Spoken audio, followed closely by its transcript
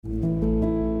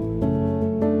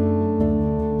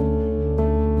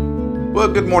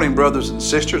Well, good morning, brothers and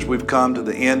sisters. We've come to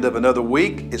the end of another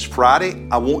week. It's Friday.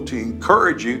 I want to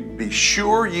encourage you, be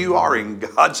sure you are in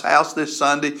God's house this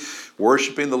Sunday,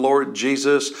 worshiping the Lord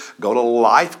Jesus. Go to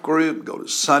life group, go to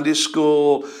Sunday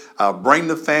school, bring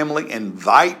the family,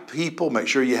 invite people. Make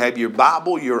sure you have your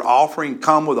Bible, your offering.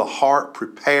 Come with a heart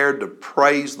prepared to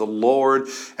praise the Lord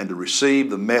and to receive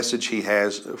the message He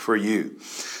has for you.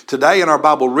 Today in our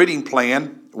Bible reading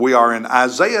plan, we are in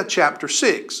Isaiah chapter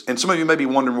 6. And some of you may be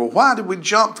wondering, well, why did we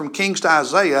jump from Kings to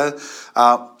Isaiah?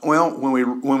 When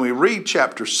we read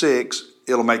chapter 6,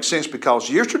 it'll make sense because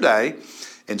yesterday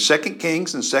in 2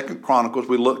 Kings and 2 Chronicles,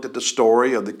 we looked at the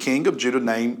story of the king of Judah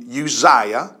named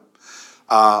Uzziah,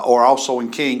 or also in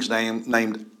Kings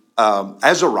named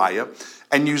Azariah.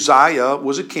 And Uzziah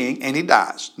was a king and he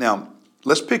dies. Now,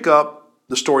 let's pick up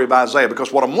the story of Isaiah,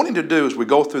 because what I'm wanting to do as we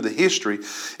go through the history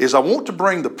is I want to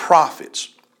bring the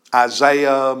prophets,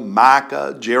 Isaiah,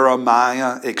 Micah,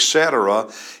 Jeremiah, etc.,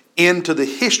 into the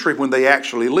history when they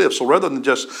actually lived. So rather than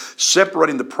just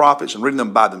separating the prophets and reading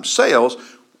them by themselves,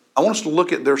 I want us to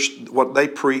look at what they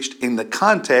preached in the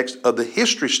context of the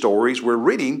history stories we're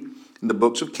reading in the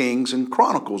books of Kings and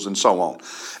Chronicles and so on.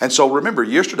 And so remember,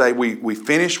 yesterday we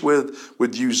finished with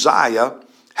Uzziah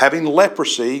having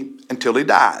leprosy until he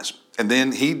dies. And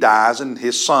then he dies and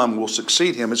his son will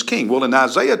succeed him as king. Well, in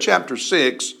Isaiah chapter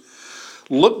 6,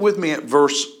 look with me at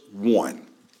verse 1.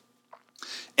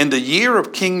 In the year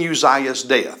of King Uzziah's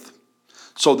death,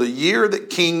 so the year that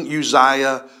King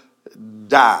Uzziah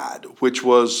died, which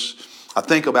was, I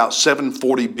think, about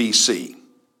 740 BC,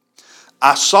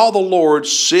 I saw the Lord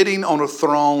sitting on a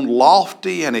throne,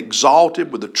 lofty and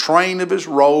exalted, with the train of his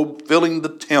robe filling the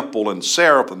temple, and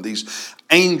seraphim, these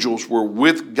angels, were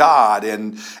with God,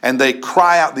 and they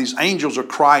cry out. These angels are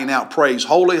crying out praise.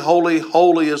 Holy, holy,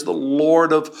 holy is the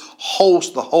Lord of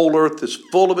hosts. The whole earth is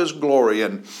full of his glory.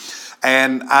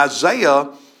 And Isaiah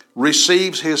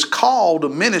receives his call to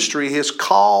ministry, his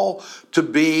call to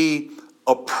be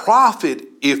a prophet,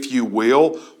 if you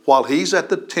will, while he's at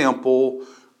the temple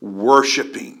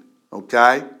worshiping.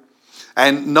 Okay?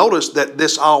 And notice that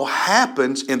this all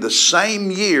happens in the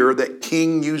same year that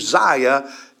King Uzziah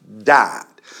died.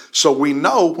 So we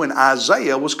know when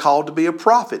Isaiah was called to be a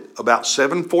prophet, about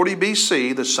 740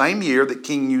 BC, the same year that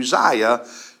King Uzziah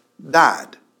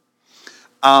died.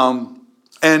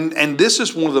 And this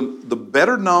is one of the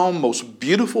better known, most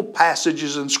beautiful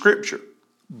passages in Scripture.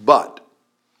 But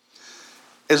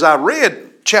as I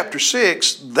read chapter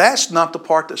 6, that's not the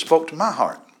part that spoke to my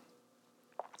heart.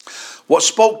 What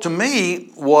spoke to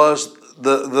me was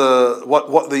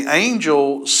what the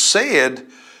angel said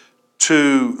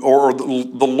to, or the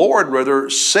Lord rather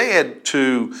said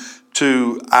to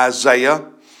Isaiah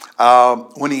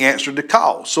when he answered the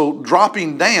call. So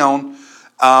dropping down,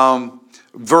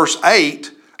 verse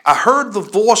 8, I heard the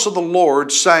voice of the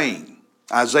Lord saying,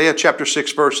 Isaiah chapter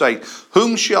 6 verse 8,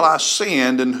 whom shall I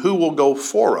send and who will go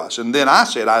for us? And then I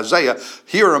said, Isaiah,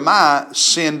 here am I,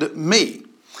 send me.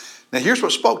 Now here's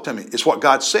what spoke to me. It's what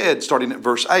God said starting at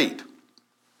verse 8.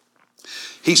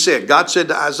 He said, God said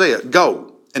to Isaiah, go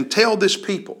and tell this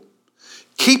people,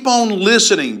 keep on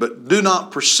listening but do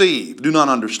not perceive, do not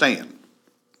understand.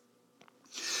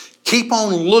 Keep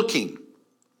on looking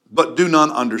but do not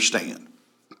understand.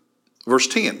 Verse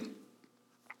 10.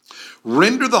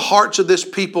 Render the hearts of this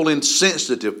people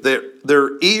insensitive,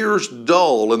 their ears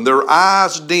dull and their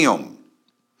eyes dim.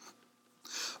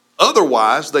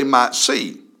 Otherwise they might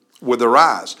see with their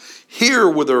eyes, hear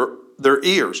with their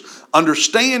ears,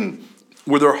 understand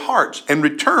with their hearts, and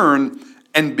return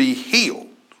and be healed.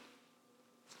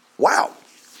 Wow.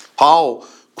 Paul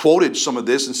quoted some of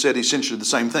this and said essentially the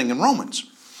same thing in Romans.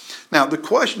 Now the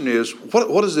question is,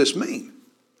 what does this mean?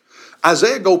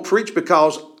 Isaiah go preach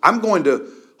because I'm going to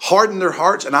harden their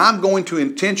hearts and I'm going to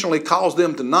intentionally cause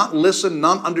them to not listen,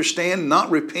 not understand, not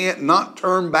repent, not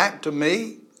turn back to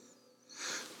me?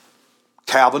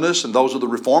 Calvinists and those of the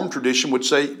Reformed tradition would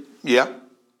say, yeah.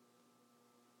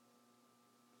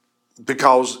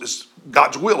 Because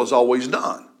God's will is always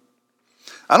done.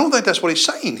 I don't think that's what he's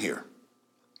saying here.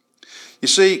 You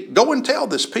see, go and tell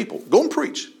this people. Go and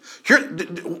preach. Here,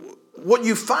 what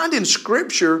you find in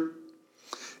Scripture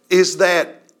is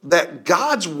that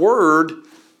God's word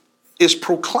is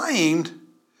proclaimed,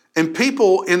 and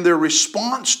people in their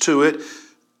response to it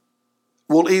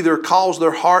will either cause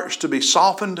their hearts to be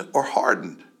softened or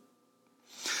hardened.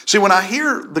 See, when I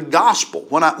hear the gospel,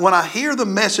 when I hear the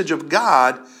message of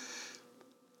God,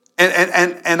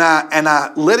 and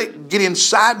I let it get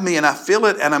inside me and I feel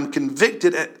it and I'm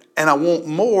convicted and I want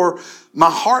more, my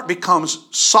heart becomes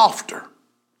softer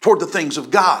toward the things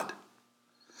of God.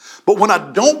 But when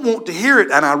I don't want to hear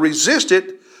it and I resist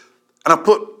it and I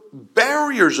put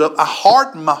barriers up. I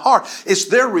harden my heart. It's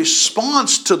their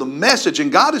response to the message.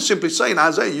 And God is simply saying,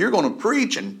 Isaiah, you're going to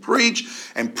preach and preach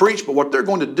and preach. But what they're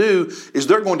going to do is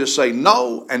they're going to say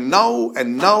no and no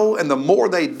and no. And the more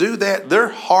they do that, their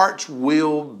hearts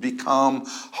will become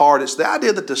hard. It's the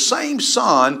idea that the same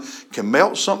sun can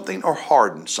melt something or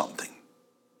harden something.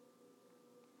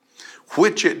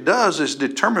 Which it does is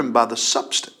determined by the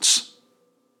substance.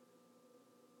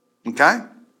 Okay?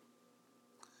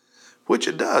 Which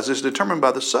it does is determined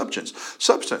by the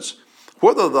substance.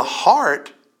 Whether the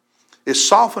heart is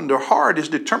softened or hard is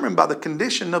determined by the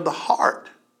condition of the heart.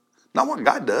 Not what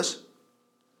God does.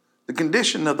 The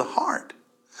condition of the heart.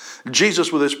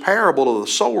 Jesus with his parable of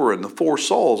the sower and the 4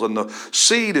 souls, and the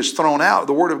seed is thrown out,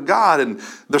 the word of God, and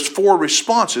there's 4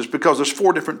 responses because there's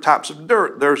 4 different types of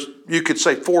dirt. There's, you could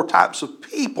say, 4 types of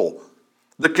people.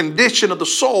 The condition of the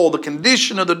soil, the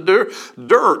condition of the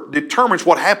dirt determines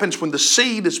what happens when the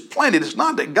seed is planted. It's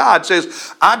not that God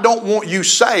says, I don't want you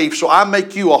saved, so I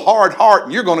make you a hard heart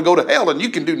and you're going to go to hell and you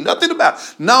can do nothing about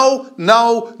it. No,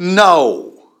 no, no.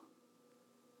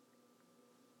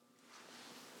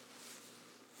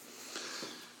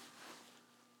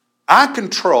 I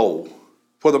control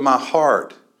whether my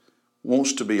heart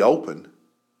wants to be open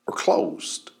or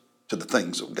closed to the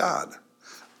things of God.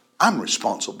 I'm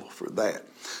responsible for that.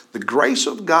 The grace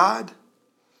of God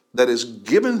that is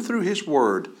given through his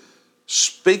word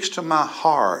speaks to my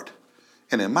heart,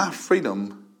 and in my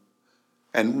freedom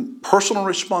and personal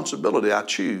responsibility, I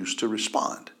choose to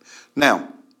respond. Now,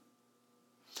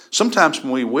 sometimes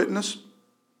when we witness,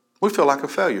 we feel like a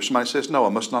failure. Somebody says, no, I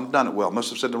must not have done it well. I must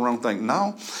have said the wrong thing.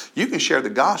 No, you can share the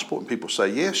gospel and people say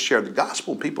yes. Share the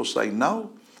gospel and people say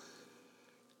no.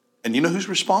 And you know who's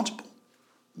responsible?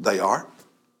 They are.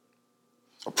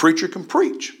 A preacher can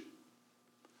preach.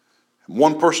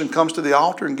 One person comes to the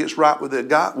altar and gets right with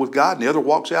God, and the other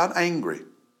walks out angry.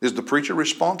 Is the preacher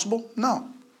responsible? No.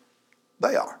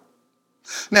 They are.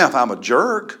 Now, if I'm a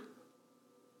jerk,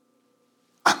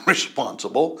 I'm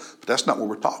responsible, but that's not what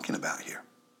we're talking about here.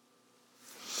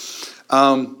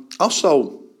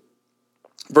 Also,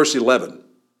 verse 11.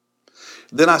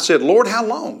 Then I said, Lord, how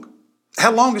long?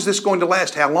 How long is this going to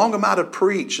last? How long am I to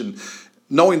preach? And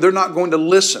knowing they're not going to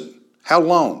listen. How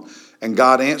long? And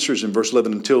God answers in verse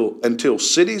 11, until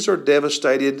cities are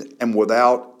devastated and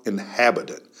without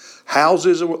inhabitant.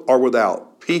 Houses are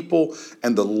without people,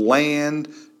 and the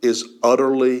land is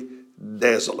utterly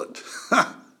desolate.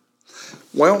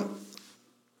 Well,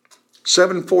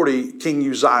 740, King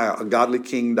Uzziah, a godly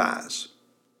king, dies.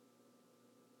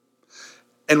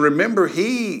 And remember,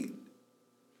 he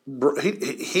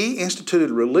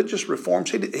instituted religious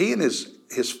reforms. He and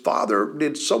his father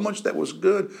did so much that was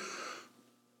good.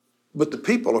 But the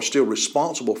people are still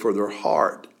responsible for their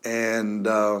heart. And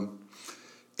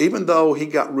even though he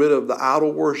got rid of the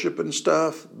idol worship and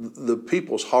stuff, the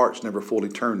people's hearts never fully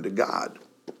turned to God.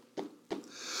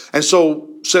 And so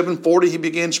 740, he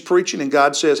begins preaching, and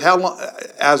God says, how long?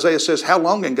 Isaiah says, how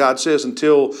long? And God says,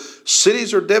 until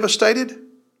cities are devastated.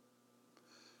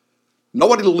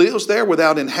 Nobody lives there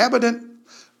without inhabitant.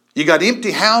 You got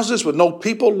empty houses with no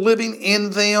people living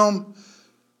in them.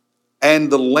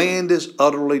 And the land is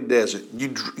utterly desolate.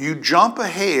 You jump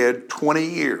ahead 20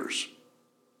 years.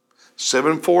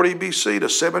 740 BC to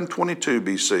 722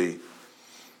 BC.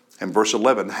 And verse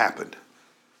 11 happened.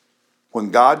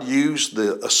 When God used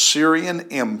the Assyrian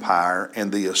Empire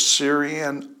and the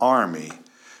Assyrian army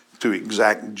to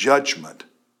exact judgment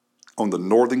on the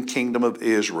northern kingdom of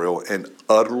Israel and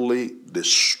utterly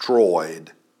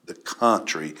destroyed the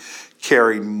country,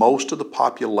 carried most of the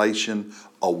population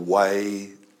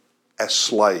away as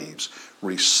slaves,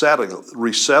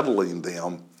 resettling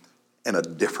them in a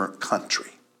different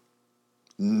country,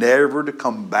 never to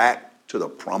come back to the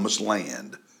promised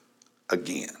land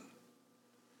again.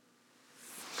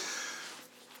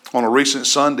 On a recent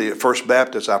Sunday at First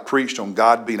Baptist, I preached on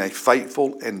God being a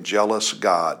faithful and jealous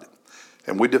God.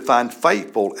 And we define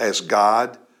faithful as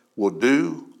God will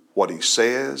do what he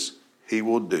says he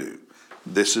will do.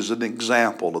 This is an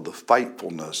example of the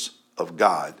faithfulness of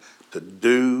God to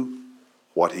do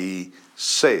what he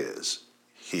says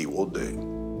he will do.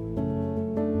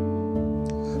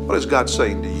 What is God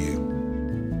saying to you?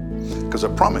 Because I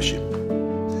promise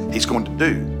you, he's going to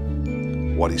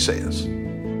do what he says.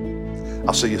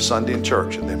 I'll see you Sunday in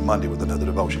church and then Monday with another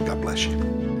devotion. God bless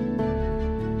you.